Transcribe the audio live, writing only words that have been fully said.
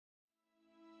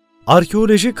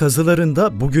Arkeoloji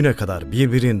kazılarında bugüne kadar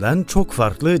birbirinden çok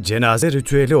farklı cenaze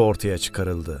ritüeli ortaya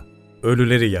çıkarıldı.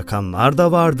 Ölüleri yakanlar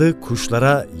da vardı,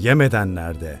 kuşlara yem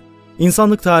edenler de.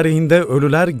 İnsanlık tarihinde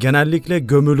ölüler genellikle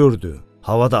gömülürdü.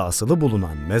 Havada asılı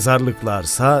bulunan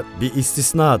mezarlıklarsa bir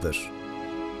istisnadır.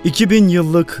 2000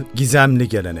 yıllık gizemli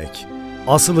gelenek.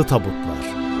 Asılı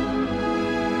tabutlar.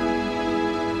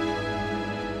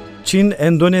 Çin,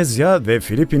 Endonezya ve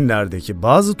Filipinler'deki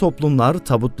bazı toplumlar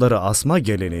tabutları asma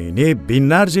geleneğini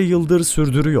binlerce yıldır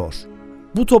sürdürüyor.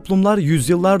 Bu toplumlar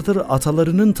yüzyıllardır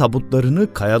atalarının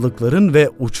tabutlarını kayalıkların ve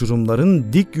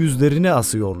uçurumların dik yüzlerine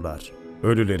asıyorlar.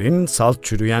 Ölülerin salt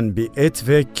çürüyen bir et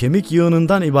ve kemik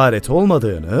yığınından ibaret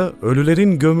olmadığını,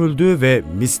 ölülerin gömüldüğü ve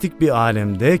mistik bir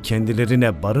alemde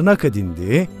kendilerine barınak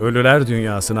edindiği, ölüler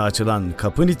dünyasına açılan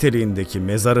kapı niteliğindeki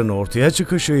mezarın ortaya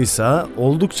çıkışı ise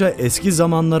oldukça eski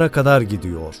zamanlara kadar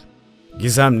gidiyor.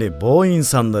 Gizemli boğa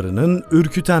insanlarının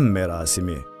ürküten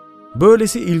merasimi.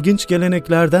 Böylesi ilginç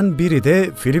geleneklerden biri de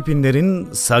Filipinlerin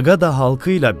Sagada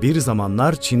halkıyla bir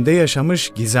zamanlar Çin'de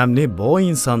yaşamış gizemli boğa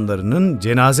insanlarının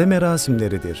cenaze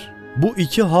merasimleridir. Bu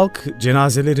iki halk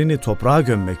cenazelerini toprağa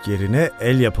gömmek yerine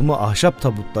el yapımı ahşap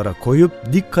tabutlara koyup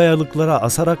dik kayalıklara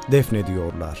asarak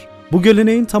defnediyorlar. Bu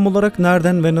geleneğin tam olarak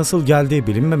nereden ve nasıl geldiği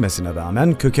bilinmemesine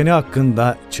rağmen kökeni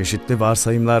hakkında çeşitli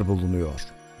varsayımlar bulunuyor.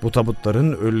 Bu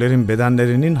tabutların ölülerin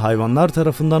bedenlerinin hayvanlar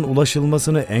tarafından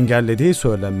ulaşılmasını engellediği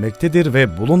söylenmektedir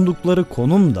ve bulundukları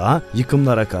konum da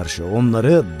yıkımlara karşı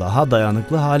onları daha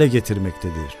dayanıklı hale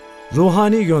getirmektedir.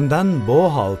 Ruhani yönden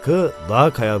Boğa halkı dağ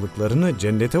kayalıklarını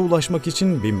cennete ulaşmak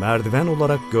için bir merdiven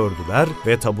olarak gördüler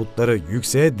ve tabutları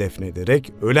yükseğe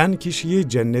defnederek ölen kişiyi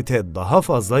cennete daha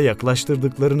fazla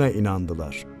yaklaştırdıklarına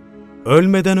inandılar.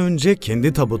 Ölmeden önce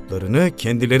kendi tabutlarını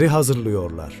kendileri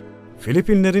hazırlıyorlar.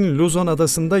 Filipinlerin Luzon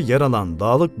adasında yer alan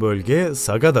dağlık bölge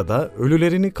Sagada'da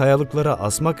ölülerini kayalıklara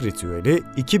asmak ritüeli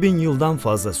 2000 yıldan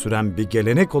fazla süren bir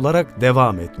gelenek olarak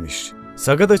devam etmiş.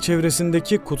 Sagada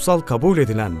çevresindeki kutsal kabul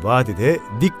edilen vadide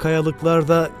dik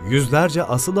kayalıklarda yüzlerce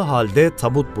asılı halde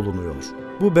tabut bulunuyor.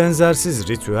 Bu benzersiz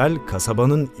ritüel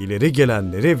kasabanın ileri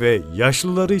gelenleri ve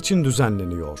yaşlıları için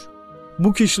düzenleniyor.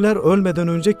 Bu kişiler ölmeden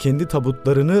önce kendi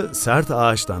tabutlarını sert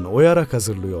ağaçtan oyarak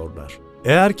hazırlıyorlar.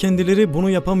 Eğer kendileri bunu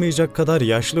yapamayacak kadar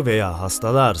yaşlı veya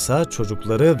hastalarsa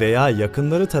çocukları veya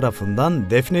yakınları tarafından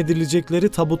defnedilecekleri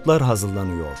tabutlar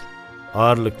hazırlanıyor.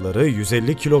 Ağırlıkları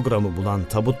 150 kilogramı bulan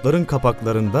tabutların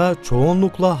kapaklarında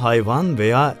çoğunlukla hayvan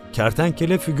veya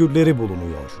kertenkele figürleri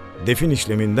bulunuyor. Defin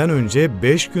işleminden önce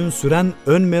 5 gün süren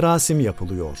ön merasim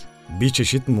yapılıyor. Bir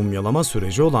çeşit mumyalama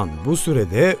süreci olan bu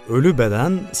sürede ölü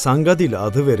beden sangadil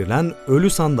adı verilen ölü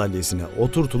sandalyesine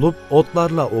oturtulup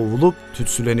otlarla ovulup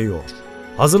tütsüleniyor.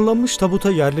 Hazırlanmış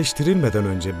tabuta yerleştirilmeden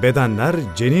önce bedenler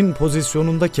cenin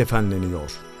pozisyonunda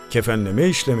kefenleniyor. Kefenleme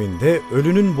işleminde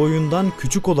ölünün boyundan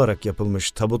küçük olarak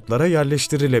yapılmış tabutlara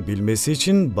yerleştirilebilmesi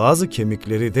için bazı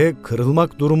kemikleri de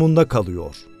kırılmak durumunda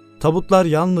kalıyor. Tabutlar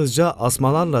yalnızca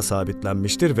asmalarla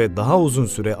sabitlenmiştir ve daha uzun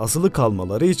süre asılı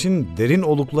kalmaları için derin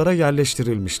oluklara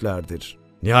yerleştirilmişlerdir.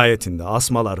 Nihayetinde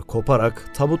asmalar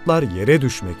koparak tabutlar yere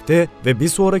düşmekte ve bir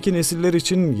sonraki nesiller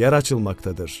için yer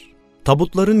açılmaktadır.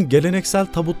 Tabutların geleneksel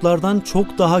tabutlardan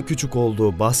çok daha küçük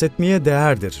olduğu bahsetmeye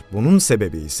değerdir. Bunun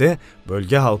sebebi ise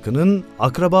bölge halkının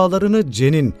akrabalarını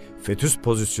cenin, fetüs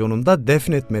pozisyonunda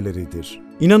defnetmeleridir.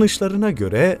 İnanışlarına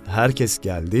göre herkes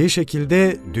geldiği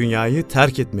şekilde dünyayı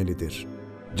terk etmelidir.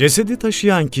 Cesedi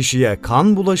taşıyan kişiye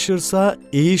kan bulaşırsa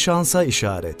iyi şansa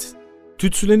işaret.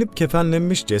 Tütsülenip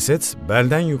kefenlenmiş ceset,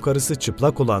 belden yukarısı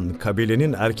çıplak olan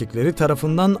kabilenin erkekleri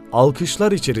tarafından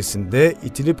alkışlar içerisinde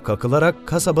itilip kakılarak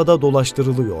kasabada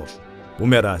dolaştırılıyor. Bu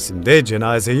merasimde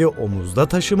cenazeyi omuzda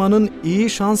taşımanın iyi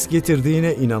şans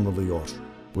getirdiğine inanılıyor.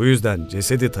 Bu yüzden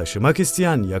cesedi taşımak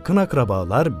isteyen yakın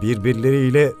akrabalar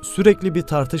birbirleriyle sürekli bir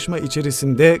tartışma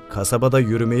içerisinde kasabada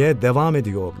yürümeye devam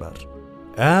ediyorlar.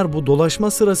 Eğer bu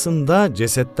dolaşma sırasında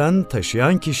cesetten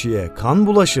taşıyan kişiye kan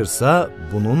bulaşırsa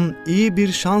bunun iyi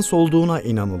bir şans olduğuna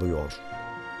inanılıyor.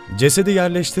 Cesedi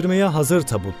yerleştirmeye hazır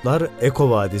tabutlar Eko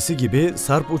Vadisi gibi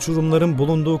sarp uçurumların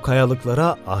bulunduğu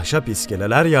kayalıklara ahşap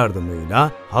iskeleler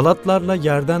yardımıyla halatlarla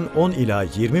yerden 10 ila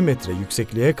 20 metre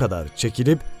yüksekliğe kadar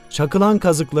çekilip çakılan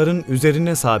kazıkların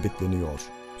üzerine sabitleniyor.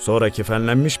 Sonra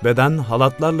kefenlenmiş beden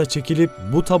halatlarla çekilip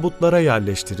bu tabutlara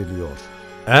yerleştiriliyor.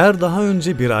 Eğer daha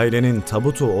önce bir ailenin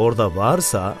tabutu orada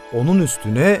varsa onun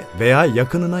üstüne veya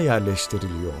yakınına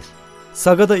yerleştiriliyor.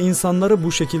 Sagada insanları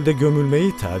bu şekilde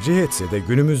gömülmeyi tercih etse de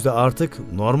günümüzde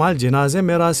artık normal cenaze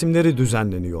merasimleri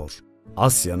düzenleniyor.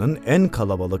 Asya'nın en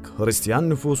kalabalık Hristiyan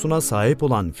nüfusuna sahip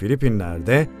olan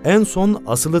Filipinler'de en son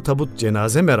asılı tabut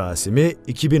cenaze merasimi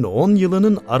 2010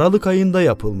 yılının Aralık ayında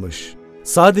yapılmış.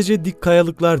 Sadece dik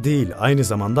kayalıklar değil, aynı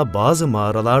zamanda bazı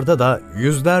mağaralarda da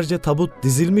yüzlerce tabut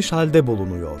dizilmiş halde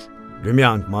bulunuyor.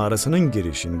 Lümyang mağarasının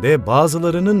girişinde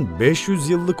bazılarının 500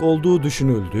 yıllık olduğu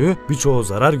düşünüldüğü, birçoğu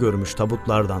zarar görmüş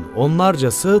tabutlardan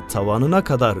onlarcası tavanına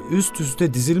kadar üst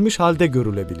üste dizilmiş halde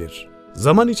görülebilir.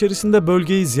 Zaman içerisinde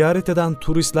bölgeyi ziyaret eden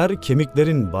turistler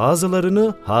kemiklerin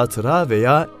bazılarını hatıra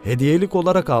veya hediyelik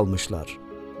olarak almışlar.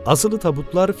 Asılı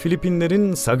tabutlar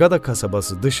Filipinler'in Sagada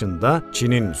kasabası dışında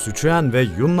Çin'in Sichuan ve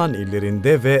Yunnan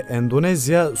illerinde ve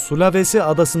Endonezya Sulawesi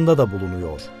adasında da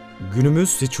bulunuyor. Günümüz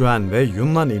Sichuan ve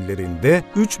Yunnan illerinde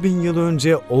 3000 yıl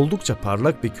önce oldukça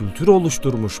parlak bir kültür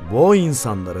oluşturmuş bu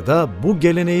insanları da bu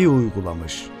geleneği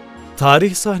uygulamış.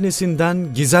 Tarih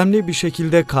sahnesinden gizemli bir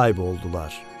şekilde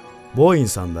kayboldular. Bu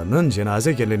insanların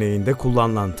cenaze geleneğinde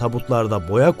kullanılan tabutlarda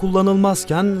boya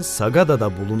kullanılmazken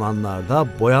Sagada'da bulunanlarda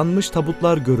boyanmış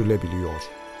tabutlar görülebiliyor.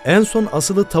 En son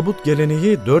asılı tabut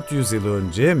geleneği 400 yıl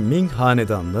önce Ming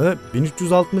Hanedanlığı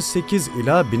 1368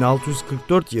 ila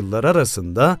 1644 yıllar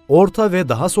arasında Orta ve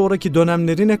daha sonraki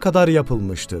dönemlerine kadar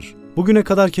yapılmıştır. Bugüne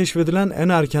kadar keşfedilen en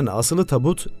erken asılı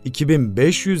tabut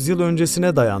 2500 yıl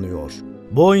öncesine dayanıyor.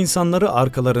 Bu insanları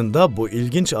arkalarında bu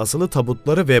ilginç asılı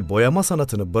tabutları ve boyama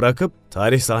sanatını bırakıp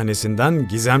tarih sahnesinden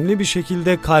gizemli bir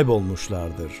şekilde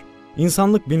kaybolmuşlardır.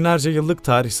 İnsanlık binlerce yıllık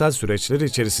tarihsel süreçler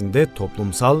içerisinde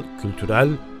toplumsal, kültürel,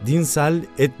 dinsel,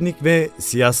 etnik ve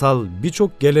siyasal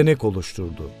birçok gelenek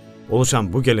oluşturdu.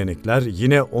 Oluşan bu gelenekler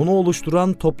yine onu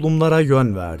oluşturan toplumlara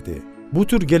yön verdi. Bu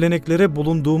tür geleneklere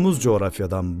bulunduğumuz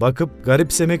coğrafyadan bakıp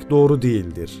garipsemek doğru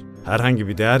değildir. Herhangi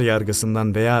bir değer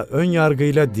yargısından veya ön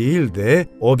yargıyla değil de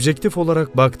objektif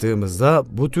olarak baktığımızda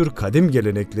bu tür kadim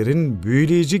geleneklerin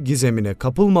büyüleyici gizemine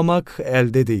kapılmamak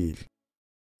elde değil.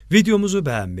 Videomuzu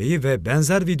beğenmeyi ve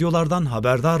benzer videolardan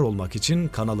haberdar olmak için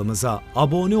kanalımıza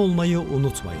abone olmayı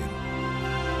unutmayın.